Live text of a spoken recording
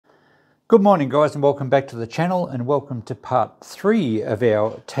Good morning guys, and welcome back to the channel, and welcome to part 3 of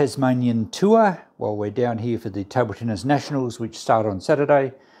our Tasmanian tour while we're down here for the Table Tennis Nationals, which start on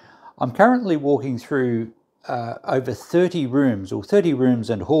Saturday. I'm currently walking through over 30 rooms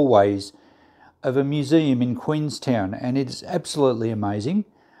and hallways of a museum in Queenstown, and it's absolutely amazing.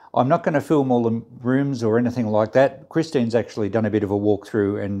 I'm not going to film all the rooms or anything like that. Christine's actually done a bit of a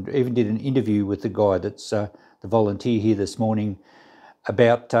walkthrough and even did an interview with the guy that's the volunteer here this morning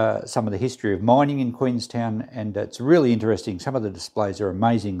about some of the history of mining in Queenstown, and it's really interesting. Some of the displays are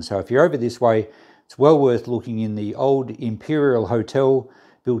amazing. So if you're over this way, it's well worth looking in the old Imperial Hotel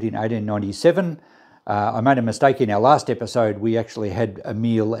built in 1897. I made a mistake in our last episode. We actually had a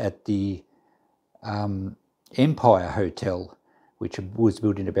meal at the Empire Hotel, which was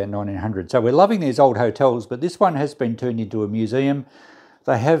built in about 1900. So we're loving these old hotels, but this one has been turned into a museum.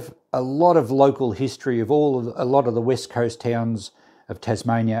 They have a lot of local history of a lot of the West Coast towns of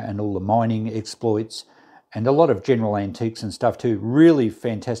Tasmania and all the mining exploits, and a lot of general antiques and stuff too. Really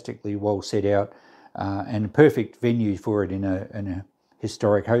fantastically well set out, and a perfect venue for it in a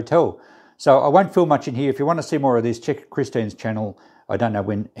historic hotel. So I won't film much in here. If you want to see more of this, check Christine's channel. I don't know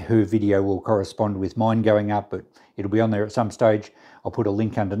when her video will correspond with mine going up, but it'll be on there at some stage. I'll put a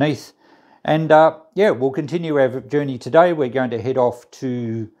link underneath. And yeah, we'll continue our journey today. We're going to head off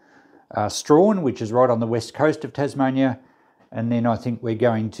to Strahan, which is right on the west coast of Tasmania. And then I think we're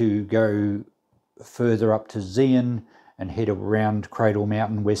going to go further up to Huon and head around Cradle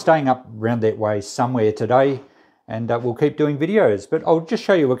Mountain. We're staying up around that way somewhere today, and we'll keep doing videos. But I'll just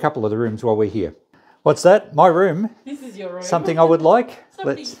show you a couple of the rooms while we're here. What's that? My room? This is your room. Something I would like?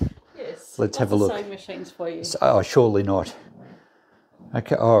 Yes. Let's have a look. Sewing machines for you. Oh, surely not.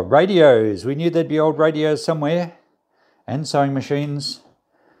 Okay. Oh, radios. We knew there'd be old radios somewhere, and sewing machines.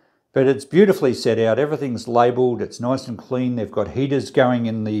 But it's beautifully set out. Everything's labelled. It's nice and clean. They've got heaters going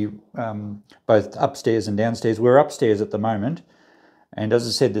in the both upstairs and downstairs. We're upstairs at the moment. And as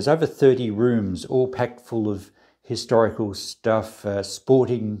I said, there's over 30 rooms, all packed full of historical stuff,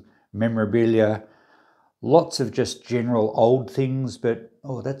 sporting memorabilia, lots of just general old things. But,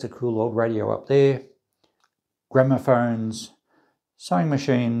 oh, that's a cool old radio up there. Gramophones, sewing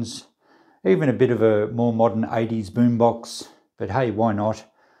machines, even a bit of a more modern 80s boombox. But hey, why not?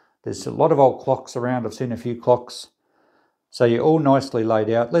 There's a lot of old clocks around. I've seen a few clocks. So you're all nicely laid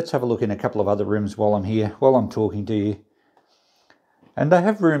out. Let's have a look in a couple of other rooms while I'm here, while I'm talking to you. And they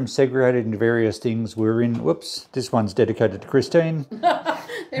have rooms segregated into various things. We're in, whoops, this one's dedicated to Christine.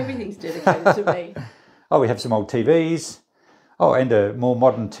 Everything's dedicated to me. Oh, we have some old TVs. Oh, and a more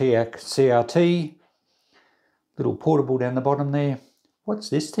modern TAC CRT. Little portable down the bottom there. What's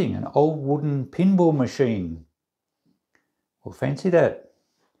this thing? An old wooden pinball machine. Well, fancy that.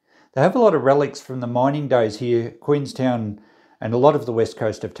 They have a lot of relics from the mining days here. Queenstown and a lot of the west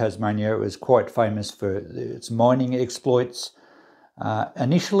coast of Tasmania was quite famous for its mining exploits.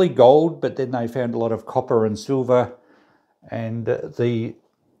 Initially gold, but then they found a lot of copper and silver. And the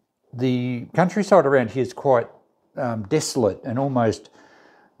countryside around here is quite desolate and almost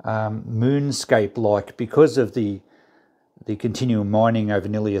moonscape-like because of the continual mining over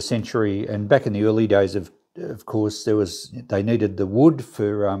nearly a century. And back in the early days, of course, they needed the wood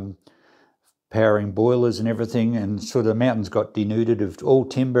for powering boilers and everything, and so the mountains got denuded of all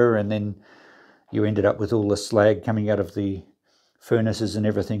timber, and then you ended up with all the slag coming out of the furnaces and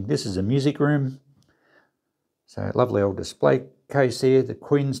everything. This is a music room. So lovely old display case there. The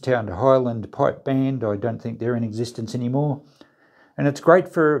Queenstown Highland Pipe Band. I don't think they're in existence anymore. And it's great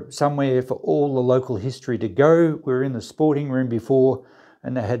for somewhere for all the local history to go. We were in the sporting room before,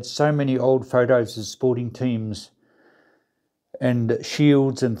 and they had so many old photos of sporting teams and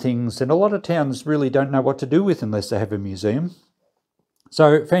shields and things, and a lot of towns really don't know what to do with unless they have a museum.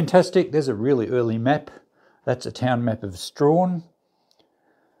 So fantastic. There's a really early map. That's a town map of Strahan.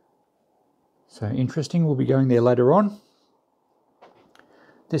 So interesting. We'll be going there later on.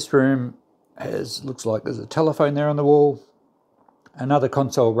 This room looks like there's a telephone there on the wall. Another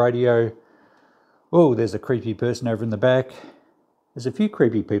console radio. Oh, there's a creepy person over in the back. There's a few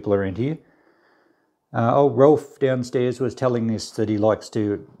creepy people around here. Old Rolf downstairs was telling us that he likes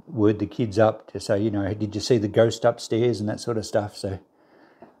to word the kids up to say, you know, did you see the ghost upstairs and that sort of stuff. So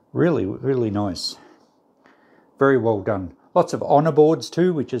really, really nice. Very well done. Lots of honour boards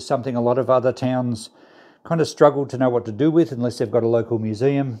too, which is something a lot of other towns kind of struggle to know what to do with unless they've got a local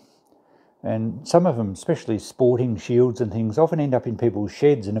museum. And some of them, especially sporting shields and things, often end up in people's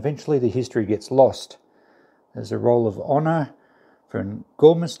sheds, and eventually the history gets lost. There's a roll of honour from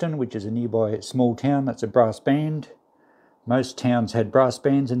Gormiston, which is a nearby small town. That's a brass band. Most towns had brass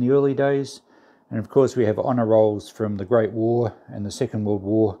bands in the early days. And of course we have honour rolls from the Great War and the Second World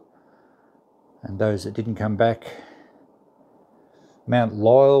War. And those that didn't come back, Mount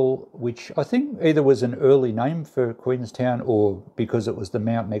Lyell, which I think either was an early name for Queenstown or because it was the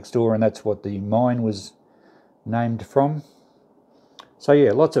mount next door and that's what the mine was named from. So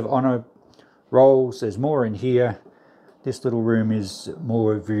yeah, lots of honour rolls. There's more in here. This little room is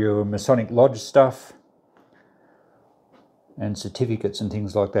more of your Masonic Lodge stuff and certificates and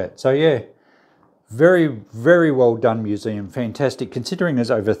things like that. So yeah, very, very well done museum. Fantastic, considering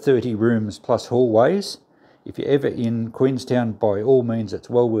there's over 30 rooms plus hallways. If you're ever in Queenstown, by all means, it's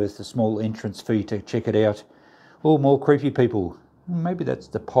well worth the small entrance fee to check it out. Or more creepy people. Maybe that's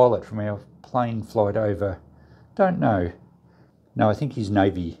the pilot from our plane flight over. Don't know. No, I think he's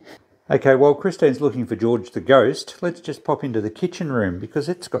Navy. Okay, while Christine's looking for George the Ghost, let's just pop into the kitchen room because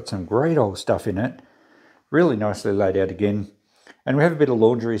it's got some great old stuff in it. Really nicely laid out again. And we have a bit of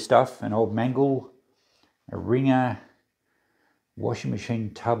laundry stuff, an old mangle, a wringer, washing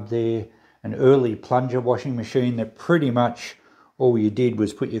machine tub there, an early plunger washing machine that pretty much all you did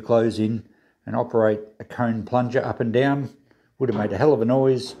was put your clothes in and operate a cone plunger up and down. Would have made a hell of a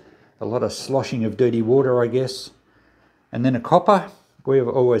noise, a lot of sloshing of dirty water, I guess. And then a copper. We've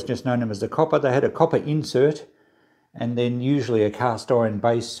always just known them as the copper. They had a copper insert and then usually a cast iron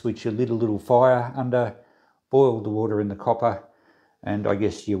base which you lit a little fire under, boiled the water in the copper, and I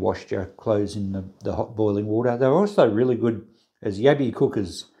guess you washed your clothes in the hot boiling water. They're also really good as yabby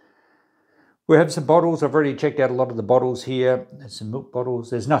cookers. We have some bottles. I've already checked out a lot of the bottles here. There's some milk bottles.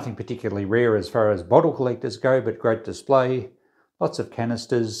 There's nothing particularly rare as far as bottle collectors go, but great display. Lots of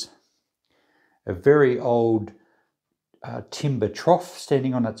canisters. A very old timber trough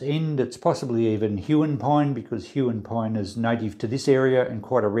standing on its end. It's possibly even Huon pine because Huon pine is native to this area and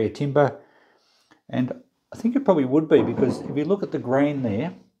quite a rare timber. And I think it probably would be because if you look at the grain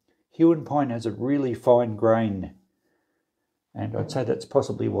there, Huon pine has a really fine grain. And I'd say that's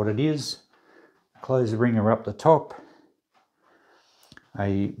possibly what it is. Clothes wringer up the top,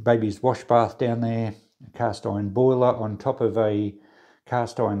 a baby's wash bath down there, a cast iron boiler on top of a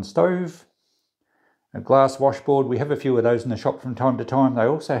cast iron stove, a glass washboard. We have a few of those in the shop from time to time. They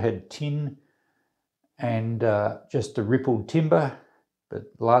also had tin and just a rippled timber, but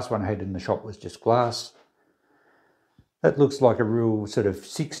the last one I had in the shop was just glass. That looks like a real sort of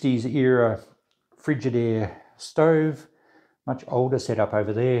 60s era Frigidaire stove, much older setup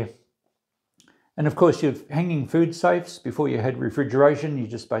over there. And of course, you're hanging food safes. Before you had refrigeration, you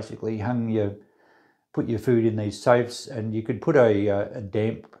just basically put your food in these safes, and you could put a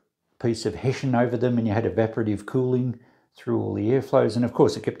damp piece of hessian over them, and you had evaporative cooling through all the airflows. And of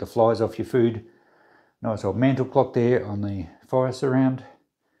course, it kept the flies off your food. Nice old mantle clock there on the fire surround.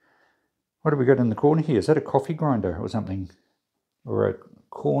 What have we got in the corner here? Is that a coffee grinder or something? Or a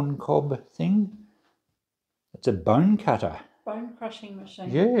corn cob thing? It's a bone cutter. Bone crushing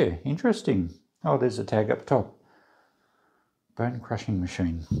machine. Yeah, interesting. Oh, there's a tag up top. Bone crushing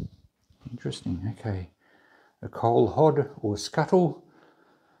machine. Interesting, okay. A coal hod or scuttle.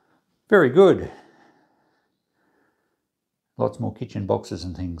 Very good. Lots more kitchen boxes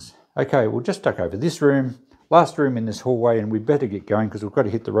and things. Okay, we'll just duck over this room. Last room in this hallway, and we better get going because we've got to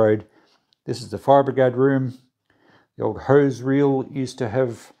hit the road. This is the fire brigade room. The old hose reel used to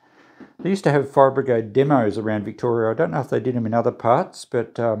have... They used to have fire brigade demos around Victoria. I don't know if they did them in other parts,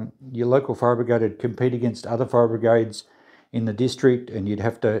 but your local fire brigade would compete against other fire brigades in the district, and you'd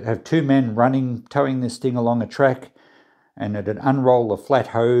have to have two men running, towing this thing along a track, and it'd unroll a flat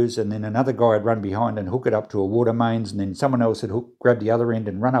hose, and then another guy would run behind and hook it up to a water mains, and then someone else would grab the other end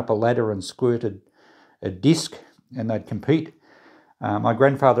and run up a ladder and squirt a disc, and they'd compete. My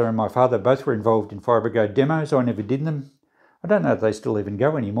grandfather and my father both were involved in fire brigade demos. I never did them. I don't know if they still even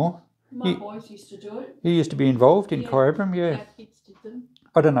go anymore. My boys used to do it. You used to be involved in Kyabram, yeah. Our kids did them.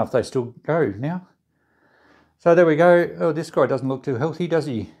 I don't know if they still go now. So there we go. Oh, this guy doesn't look too healthy, does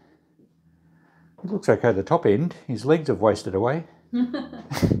he? He looks okay at the top end. His legs have wasted away.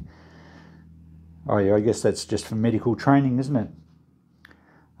 Oh yeah, I guess that's just for medical training, isn't it?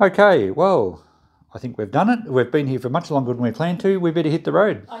 Okay, well, I think we've done it. We've been here for much longer than we planned to. We better hit the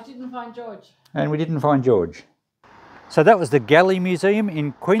road. I didn't find George. And we didn't find George. So that was the Galley Museum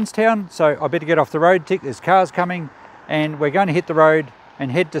in Queenstown. So I better get off the road, there's cars coming, and we're going to hit the road and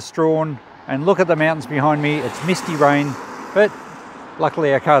head to Strahan and look at the mountains behind me. It's misty rain, but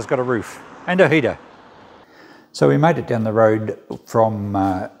luckily our car's got a roof and a heater. So we made it down the road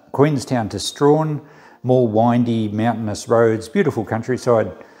from Queenstown to Strahan, more windy, mountainous roads, beautiful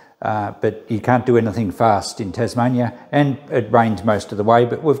countryside, but you can't do anything fast in Tasmania, and it rained most of the way,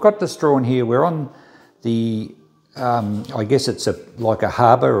 but we've got to Strahan here. We're on the I guess it's like a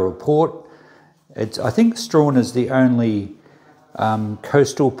harbour or a port. I think Strahan is the only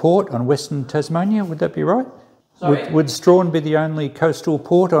coastal port on Western Tasmania. Would that be right? Sorry? Would Strahan be the only coastal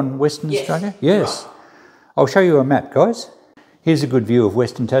port on Western Yes. Australia? Yes. I'll show you a map, guys. Here's a good view of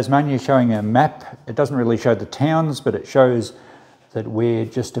Western Tasmania, showing a map. It doesn't really show the towns, but it shows that we're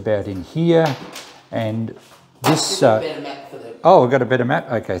just about in here. And this... oh, I've got a better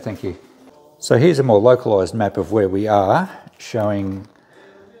map? Okay, thank you. So here's a more localised map of where we are, showing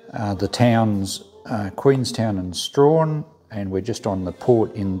the towns Queenstown and Strahan, and we're just on the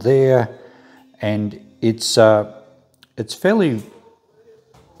port in there. And it's fairly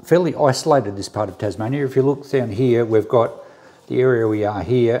isolated, this part of Tasmania. If you look down here, we've got the area we are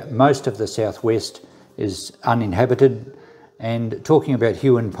here. Most of the southwest is uninhabited. And talking about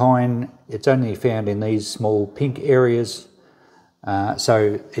Huon pine, it's only found in these small pink areas.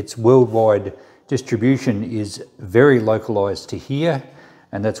 So its worldwide distribution is very localised to here,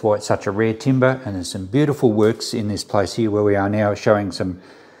 and that's why it's such a rare timber. And there's some beautiful works in this place here where we are now, showing some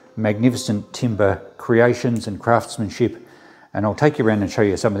magnificent timber creations and craftsmanship. And I'll take you around and show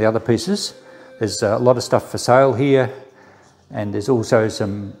you some of the other pieces. There's a lot of stuff for sale here, and there's also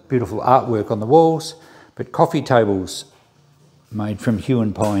some beautiful artwork on the walls. But coffee tables made from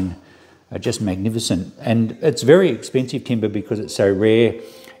Huon pine are just magnificent. And it's very expensive timber because it's so rare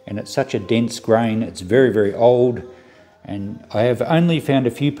and it's such a dense grain. It's very, very old. And I have only found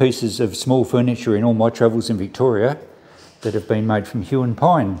a few pieces of small furniture in all my travels in Victoria that have been made from Huon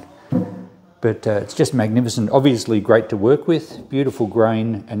pine. But it's just magnificent. Obviously great to work with, beautiful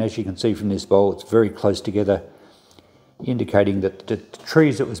grain, and as you can see from this bowl, it's very close together, indicating that the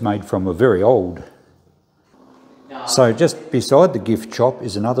trees it was made from were very old. So just beside the gift shop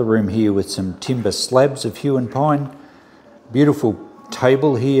is another room here with some timber slabs of Huon pine. Beautiful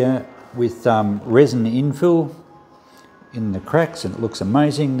table here with resin infill in the cracks, and it looks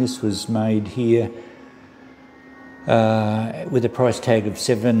amazing. This was made here with a price tag of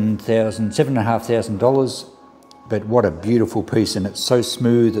 $7,500. But what a beautiful piece, and it's so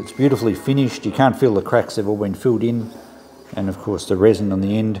smooth, it's beautifully finished. You can't feel the cracks, they've all been filled in. And of course the resin on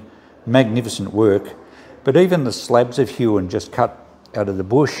the end, magnificent work. But even the slabs of Huon just cut out of the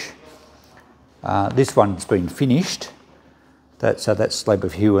bush, this one's been finished. So that slab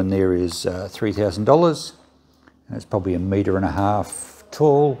of Huon there is $3,000, and it's probably 1.5 meters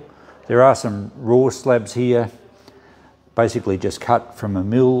tall. There are some raw slabs here, basically just cut from a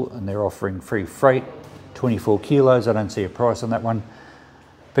mill, and they're offering free freight, 24 kilos. I don't see a price on that one.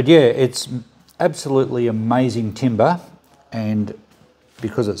 But yeah, it's absolutely amazing timber, and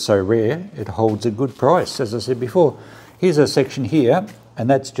because it's so rare, it holds a good price, as I said before. Here's a section here, and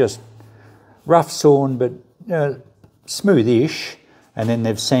that's just rough sawn, but smooth-ish, and then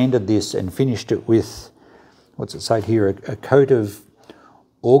they've sanded this and finished it with, what's it say here, a coat of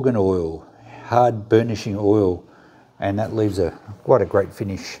organ oil, hard burnishing oil, and that leaves quite a great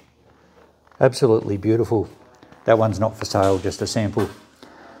finish. Absolutely beautiful. That one's not for sale, just a sample.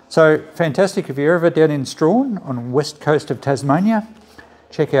 So fantastic. If you're ever down in Strahan on west coast of Tasmania,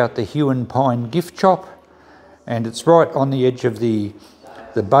 check out the Huon pine gift shop, and it's right on the edge of the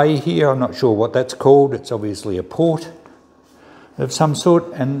bay here. I'm not sure what that's called. It's obviously a port of some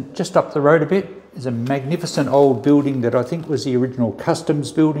sort. And just up the road a bit is a magnificent old building that I think was the original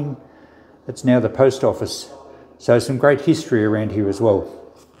customs building. It's now the post office. So some great history around here as well.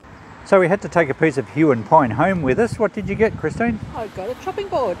 So we had to take a piece of Huon pine home with us. What did you get, Christine? I got a chopping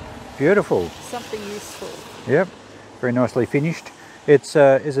board. Beautiful. Something useful. Yep, very nicely finished. It's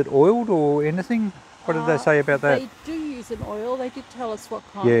is it oiled or anything? What did they say about that? They do use an oil. They did tell us what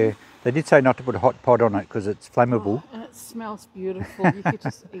kind. Yeah, they did say not to put a hot pot on it because it's flammable. And it smells beautiful. You could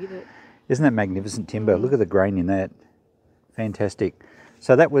just eat it. Isn't that magnificent timber? Look at the grain in that. Fantastic.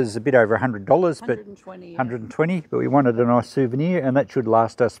 So that was a bit over $100, but 120. Yeah. 120. But we wanted a nice souvenir, and that should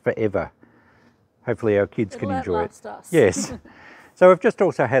last us forever. Hopefully our kids can enjoy it. Us. Yes. So we've just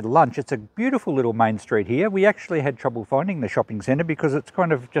also had lunch. It's a beautiful little main street here. We actually had trouble finding the shopping centre because it's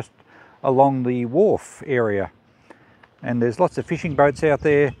kind of just along the wharf area. And there's lots of fishing boats out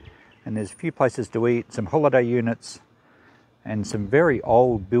there, and there's a few places to eat, some holiday units, and some very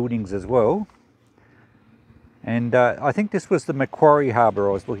old buildings as well. And I think this was the Macquarie Harbour.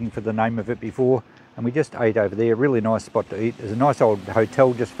 I was looking for the name of it before, and we just ate over there. Really nice spot to eat. There's a nice old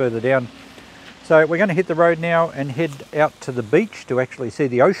hotel just further down. So we're going to hit the road now and head out to the beach to actually see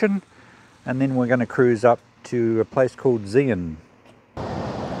the ocean, and then we're going to cruise up to a place called Zeehan.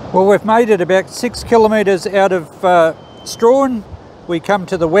 Well, we've made it about 6 kilometres out of Strahan. We come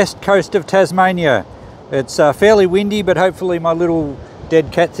to the west coast of Tasmania. It's fairly windy, but hopefully my little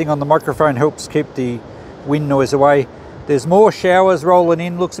dead cat thing on the microphone helps keep the wind noise away. There's more showers rolling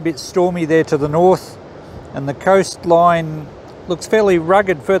in. Looks a bit stormy there to the north, and the coastline looks fairly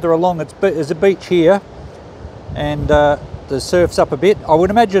rugged further along. There's a beach here, and the surf's up a bit. I would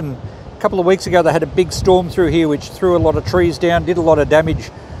imagine a couple of weeks ago they had a big storm through here which threw a lot of trees down, did a lot of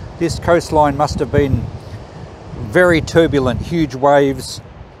damage. This coastline must have been very turbulent, huge waves.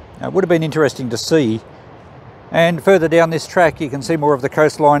 It would have been interesting to see. And further down this track you can see more of the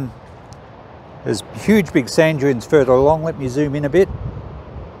coastline. There's huge big sand dunes further along. Let me zoom in a bit.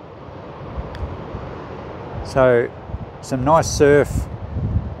 So some nice surf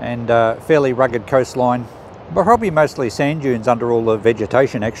and fairly rugged coastline, but probably mostly sand dunes under all the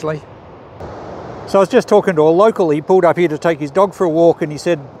vegetation actually. So I was just talking to a local. He pulled up here to take his dog for a walk, and he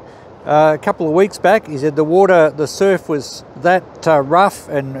said a couple of weeks back, he said the surf was that rough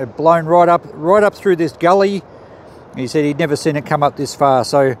and had blown right up through this gully. He said he'd never seen it come up this far.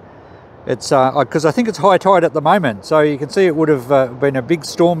 So it's because I think it's high tide at the moment, so you can see it would have been a big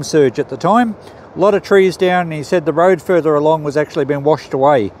storm surge at the time. A lot of trees down, and he said the road further along was actually been washed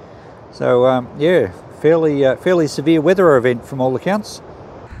away. So yeah, fairly severe weather event from all accounts.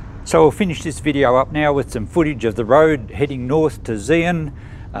 So we'll finish this video up now with some footage of the road heading north to Huon.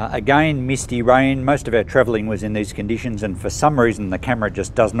 Again, misty rain. Most of our travelling was in these conditions, and for some reason the camera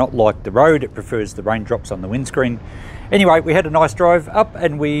just does not like the road. It prefers the raindrops on the windscreen. Anyway, we had a nice drive up,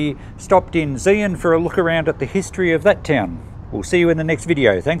 and we stopped in Huon for a look around at the history of that town. We'll see you in the next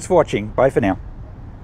video. Thanks for watching. Bye for now.